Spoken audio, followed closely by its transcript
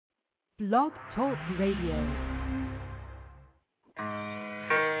Blog Talk Radio.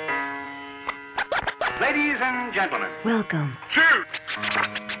 Ladies and gentlemen, welcome to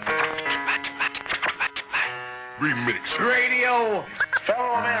Remix Radio.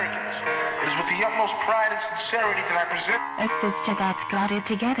 Fellow Americans, it is with the utmost pride and sincerity that I present. Let's just check out Claudia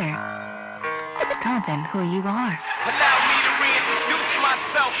together. Tell them who you are. Allow me to reintroduce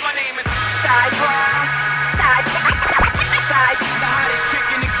myself. My name is Sai Browne. Sai the hottest chick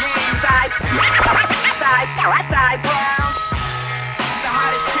in the game. Sai Browne. The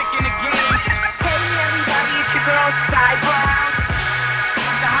hottest chick in the game. Hey everybody, it's your girl Sai Browne.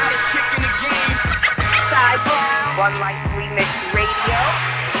 The hottest chick in the game. Sai Browne. One Life Remix Radio.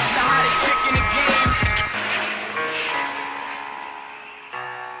 The hottest chick in the game.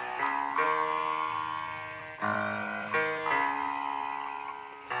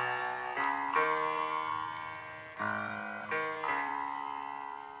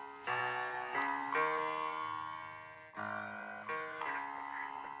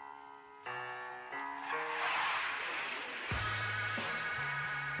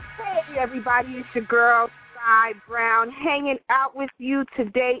 Hey everybody, it's your girl Sai Browne hanging out with you.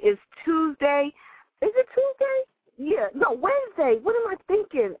 Today is Tuesday. Is it Tuesday? Yeah, no, Wednesday. What am I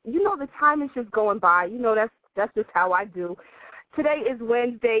thinking? You know, the time is just going by. You know, that's just how I do. Today is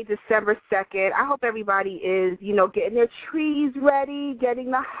Wednesday, December 2nd. I hope everybody is, getting their trees ready,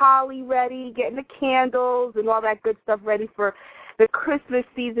 getting the holly ready, getting the candles and all that good stuff ready for the Christmas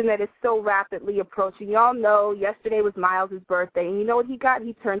season that is so rapidly approaching. Y'all know yesterday was Miles' birthday, and you know what he got?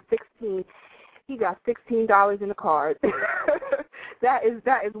 He turned 16. He got $16 in a card. That is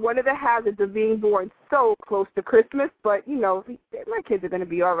one of the hazards of being born so close to Christmas. But, my kids are going to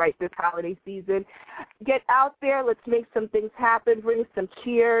be all right this holiday season. Get out there. Let's make some things happen. Bring some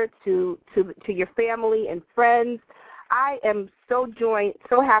cheer to your family and friends. I am so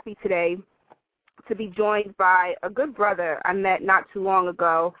happy today to be joined by a good brother I met not too long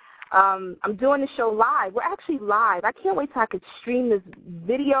ago. I'm doing the show live. We're actually live. I can't wait till I could stream this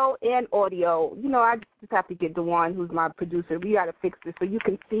video and audio. I just have to get DeJuan, who's my producer. We got to fix this so you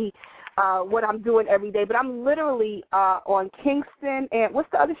can see what I'm doing every day. But I'm literally on Kingston and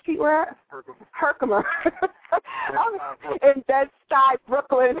what's the other street we're at? Herkimer. In Bed-Stuy,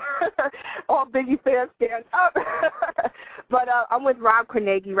 Brooklyn. All Biggie fans stand up. But I'm with Rob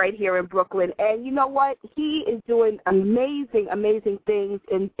Carnegie right here in Brooklyn. And you know what? He is doing amazing, amazing things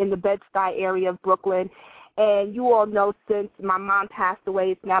in the Bed-Stuy area of Brooklyn. And you all know since my mom passed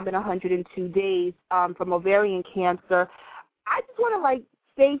away, it's now been 102 days from ovarian cancer. I just want to,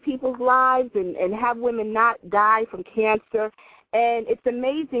 save people's lives and have women not die from cancer. And it's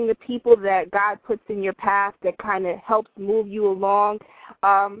amazing the people that God puts in your path that kind of helps move you along.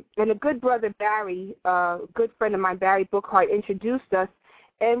 And a good brother, Barry, a good friend of mine, Barry Bookhart, introduced us.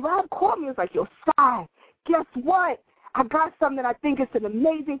 And Rob called me and was like, yo, Sai, guess what? I got something I think is an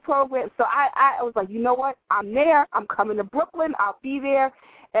amazing program. So I was like, you know what? I'm there. I'm coming to Brooklyn. I'll be there.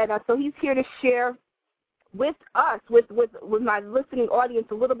 And so he's here to share with us, with my listening audience,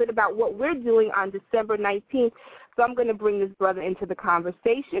 a little bit about what we're doing on December 19th. So I'm going to bring this brother into the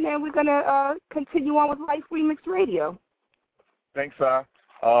conversation, and we're going to continue on with Life Remix Radio. Thanks, Sai.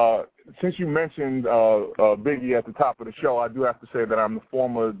 Since you mentioned Biggie at the top of the show, I do have to say that I'm the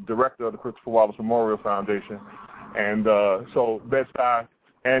former director of the Christopher Wallace Memorial Foundation, and so Bed-Stuy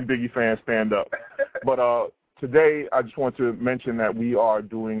and Biggie fans stand up. But today, I just want to mention that we are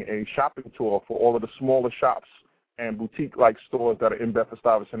doing a shopping tour for all of the smaller shops and boutique-like stores that are in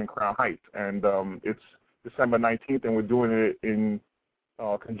Bedford-Stuyvesant and Crown Heights. And it's December 19th, and we're doing it in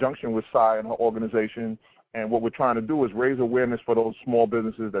conjunction with Sai and her organization. And what we're trying to do is raise awareness for those small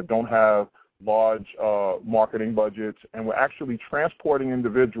businesses that don't have large marketing budgets. And we're actually transporting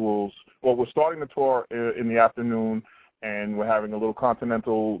individuals. Well, we're starting the tour in the afternoon, and we're having a little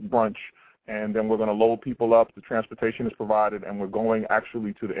continental brunch. And then we're going to load people up. The transportation is provided, and we're going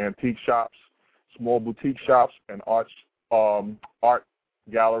actually to the antique shops, small boutique shops, and art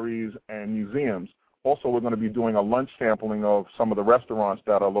galleries and museums. Also, we're going to be doing a lunch sampling of some of the restaurants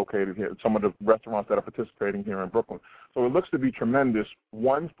that are located here, some of the restaurants that are participating here in Brooklyn. So it looks to be tremendous,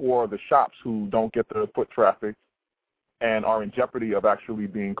 one, for the shops who don't get the foot traffic and are in jeopardy of actually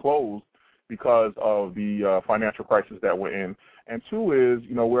being closed because of the financial crisis that we're in. And two is,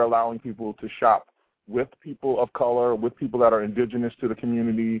 we're allowing people to shop with people of color, with people that are indigenous to the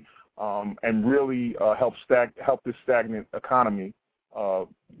community, and really help this stagnant economy. So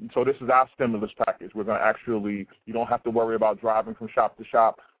this is our stimulus package. We're going to actually, you don't have to worry about driving from shop to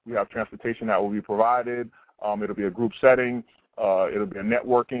shop. We have transportation that will be provided. It'll be a group setting. It'll be a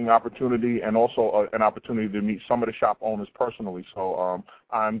networking opportunity and also an opportunity to meet some of the shop owners personally. So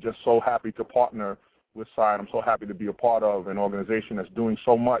I'm just so happy to partner with Sai. I'm so happy to be a part of an organization that's doing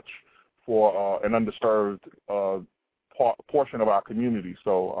so much for an underserved portion of our community.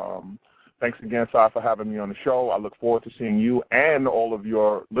 So thanks again, Sai, for having me on the show. I look forward to seeing you and all of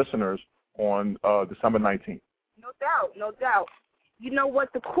your listeners on December 19th. No doubt, no doubt. You know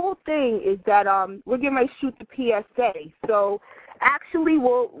what? The cool thing is that we're getting ready to shoot the PSA. So actually,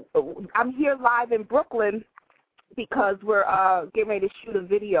 I'm here live in Brooklyn because we're getting ready to shoot a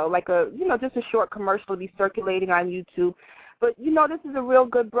video, like just a short commercial to be circulating on YouTube. But this is a real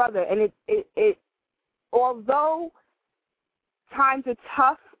good brother, and it although times are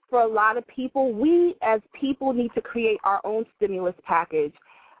tough for a lot of people, we as people need to create our own stimulus package.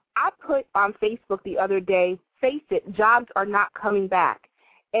 I put on Facebook the other day, face it, jobs are not coming back.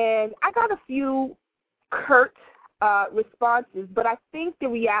 And I got a few curt responses, but I think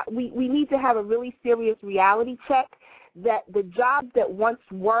we need to have a really serious reality check that the jobs that once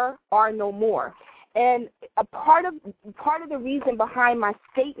were are no more. And a part of the reason behind my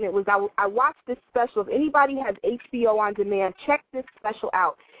statement was I watched this special. If anybody has HBO on demand, check this special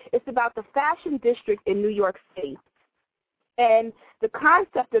out. It's about the fashion district in New York City. And the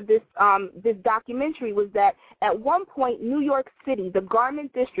concept of this documentary was that at one point, New York City, the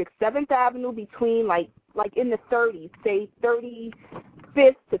garment district, 7th Avenue between like in the 30s, say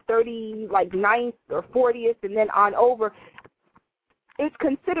 35th to 39th or 40th, and then on over, it's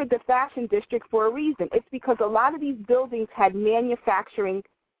considered the fashion district for a reason. It's because a lot of these buildings had manufacturing.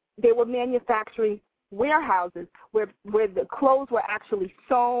 They were manufacturing warehouses where the clothes were actually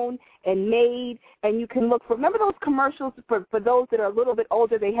sewn and made, and you can look for, remember those commercials for those that are a little bit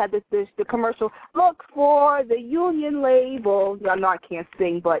older, they had the commercial, look for the Union label. No, I can't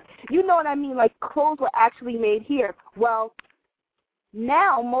sing, but you know what I mean, like clothes were actually made here. Well,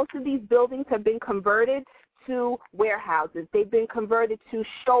 now most of these buildings have been converted to warehouses. They've been converted to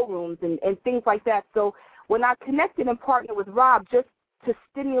showrooms and things like that. So when I connected and partnered with Rob just to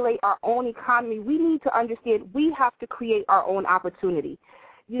stimulate our own economy, we need to understand we have to create our own opportunity.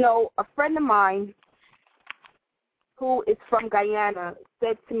 A friend of mine who is from Guyana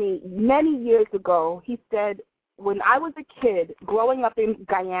said to me many years ago, he said, when I was a kid growing up in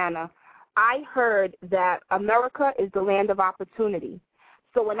Guyana, I heard that America is the land of opportunity.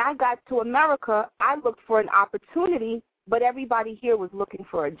 So when I got to America, I looked for an opportunity, but everybody here was looking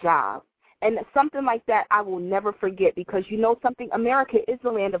for a job. And something like that I will never forget, because you know something, America is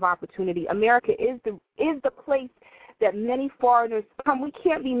the land of opportunity. America is the place that many foreigners come. We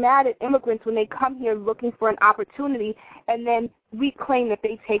can't be mad at immigrants when they come here looking for an opportunity and then we claim that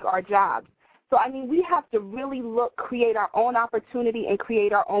they take our jobs. So, we have to really create our own opportunity and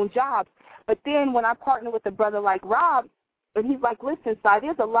create our own jobs. But then when I partner with a brother like Rob, and he's like, listen, Si,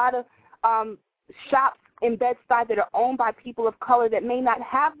 there's a lot of shops in Bed-Stuy that are owned by people of color that may not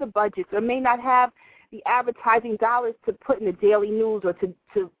have the budgets or may not have the advertising dollars to put in the daily news or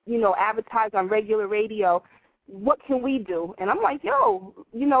to advertise on regular radio. What can we do? And I'm like,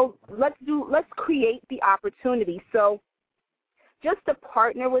 let's create the opportunity. So just to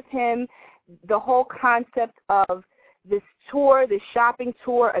partner with him, the whole concept of this tour, this shopping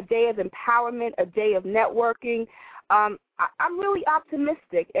tour, a day of empowerment, a day of networking, I'm really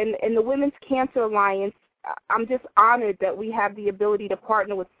optimistic. And the Women's Cancer Alliance, I'm just honored that we have the ability to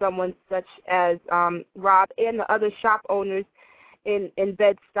partner with someone such as Rob and the other shop owners in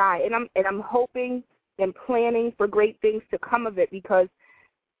Bed-Stuy. And I'm hoping and planning for great things to come of it, because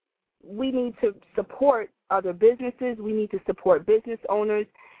we need to support other businesses. We need to support business owners.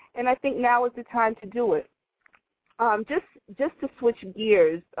 And I think now is the time to do it. Just to switch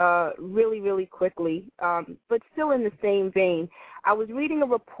gears really, really quickly, but still in the same vein, I was reading a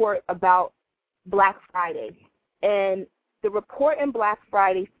report about Black Friday. And the report in Black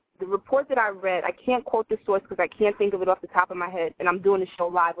Friday, the report that I read, I can't quote the source because I can't think of it off the top of my head, and I'm doing the show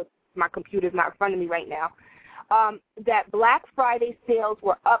live with my computer's not in front of me right now, that Black Friday sales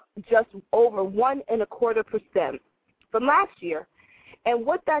were up just over 1.25% from last year. And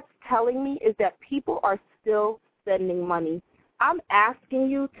what that's telling me is that people are still spending money. I'm asking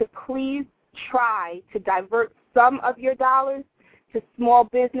you to please try to divert some of your dollars to small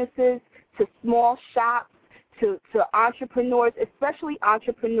businesses, to small shops, to entrepreneurs, especially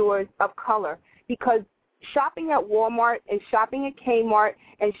entrepreneurs of color, because shopping at Walmart and shopping at Kmart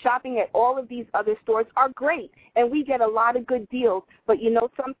and shopping at all of these other stores are great, and we get a lot of good deals. But you know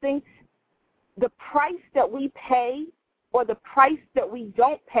something? The price that we pay or the price that we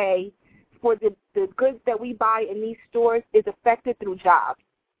don't pay for the goods that we buy in these stores is affected through jobs.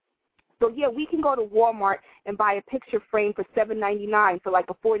 So, yeah, we can go to Walmart and buy a picture frame for $7.99 for like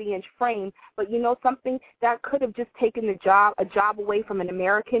a 40-inch frame. But you know something? That could have just taken a job away from an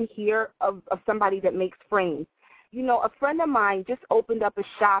American here of somebody that makes frames. You know, a friend of mine just opened up a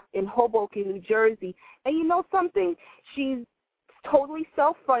shop in Hoboken, New Jersey. And you know something? She's totally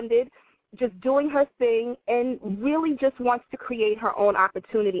self-funded, just doing her thing, and really just wants to create her own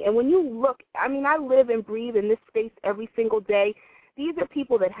opportunity. And when you look, I mean, I live and breathe in this space every single day. These are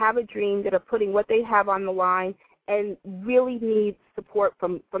people that have a dream, that are putting what they have on the line, and really need support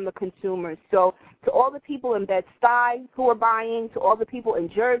from the consumers. So to all the people in Bed-Stuy who are buying, to all the people in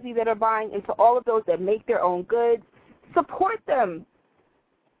Jersey that are buying, and to all of those that make their own goods, support them.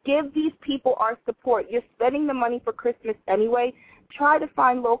 Give these people our support. You're spending the money for Christmas anyway. Try to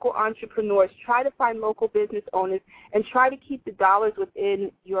find local entrepreneurs. Try to find local business owners, and try to keep the dollars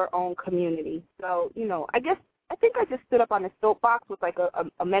within your own community. So, you know, I think I just stood up on a soapbox with like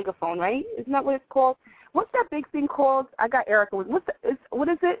a megaphone, right? Isn't that what it's called? What's that big thing called? I got Erica. What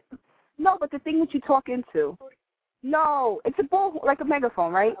is it? No, but the thing that you talk into. No, it's a bull, like a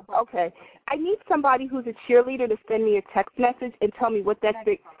megaphone, right? Okay. I need somebody who's a cheerleader to send me a text message and tell me what that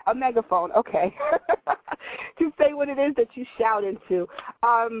big, a megaphone, okay, to say what it is that you shout into.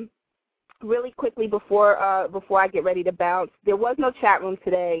 Really quickly before I get ready to bounce, there was no chat room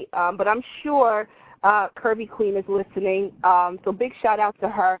today, but I'm sure Curvy Queen is listening, so big shout out to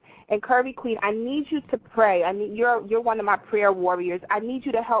her. And Curvy Queen, I need you to pray. You're one of my prayer warriors. I need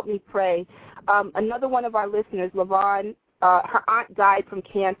you to help me pray. Another one of our listeners, Lavon, her aunt died from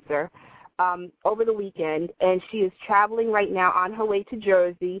cancer over the weekend, and she is traveling right now on her way to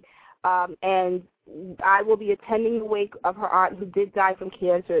Jersey, and I will be attending the wake of her aunt who did die from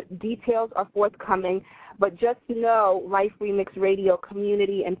cancer. Details are forthcoming, but just know, Life Remix Radio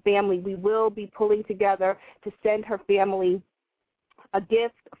community and family, we will be pulling together to send her family a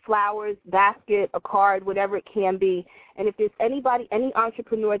gift, flowers, basket, a card, whatever it can be. And if there's anybody, any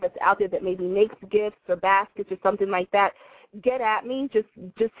entrepreneur that's out there that maybe makes gifts or baskets or something like that, get at me.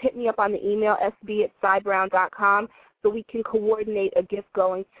 Just hit me up on the email, sb@saibrown.com, so we can coordinate a gift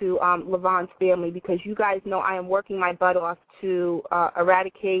going to Lavon's family, because you guys know I am working my butt off to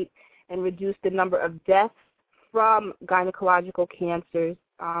eradicate and reduce the number of deaths from gynecological cancers,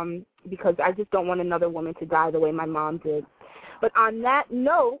 because I just don't want another woman to die the way my mom did. But on that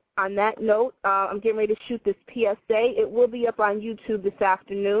note, I'm getting ready to shoot this PSA. It will be up on YouTube this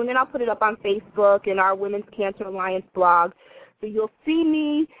afternoon, and I'll put it up on Facebook and our Women's Cancer Alliance blog. So you'll see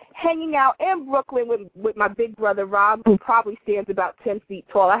me hanging out in Brooklyn with my big brother, Rob, who probably stands about 10 feet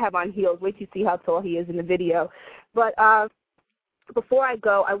tall. I have on heels. Wait till you see how tall he is in the video. But before I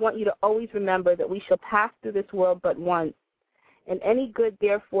go, I want you to always remember that we shall pass through this world but once. And any good,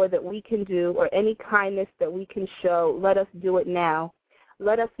 therefore, that we can do, or any kindness that we can show, let us do it now.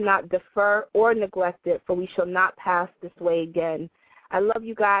 Let us not defer or neglect it, for we shall not pass this way again. I love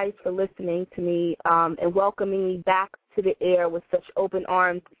you guys for listening to me and welcoming me back to the air with such open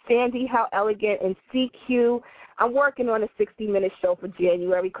arms. Sandy, how elegant, and CQ. I'm working on a 60-minute show for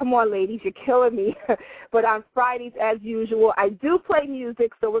January. Come on, ladies, you're killing me. But on Fridays, as usual, I do play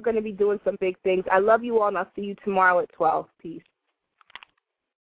music, so we're going to be doing some big things. I love you all, and I'll see you tomorrow at 12. Peace.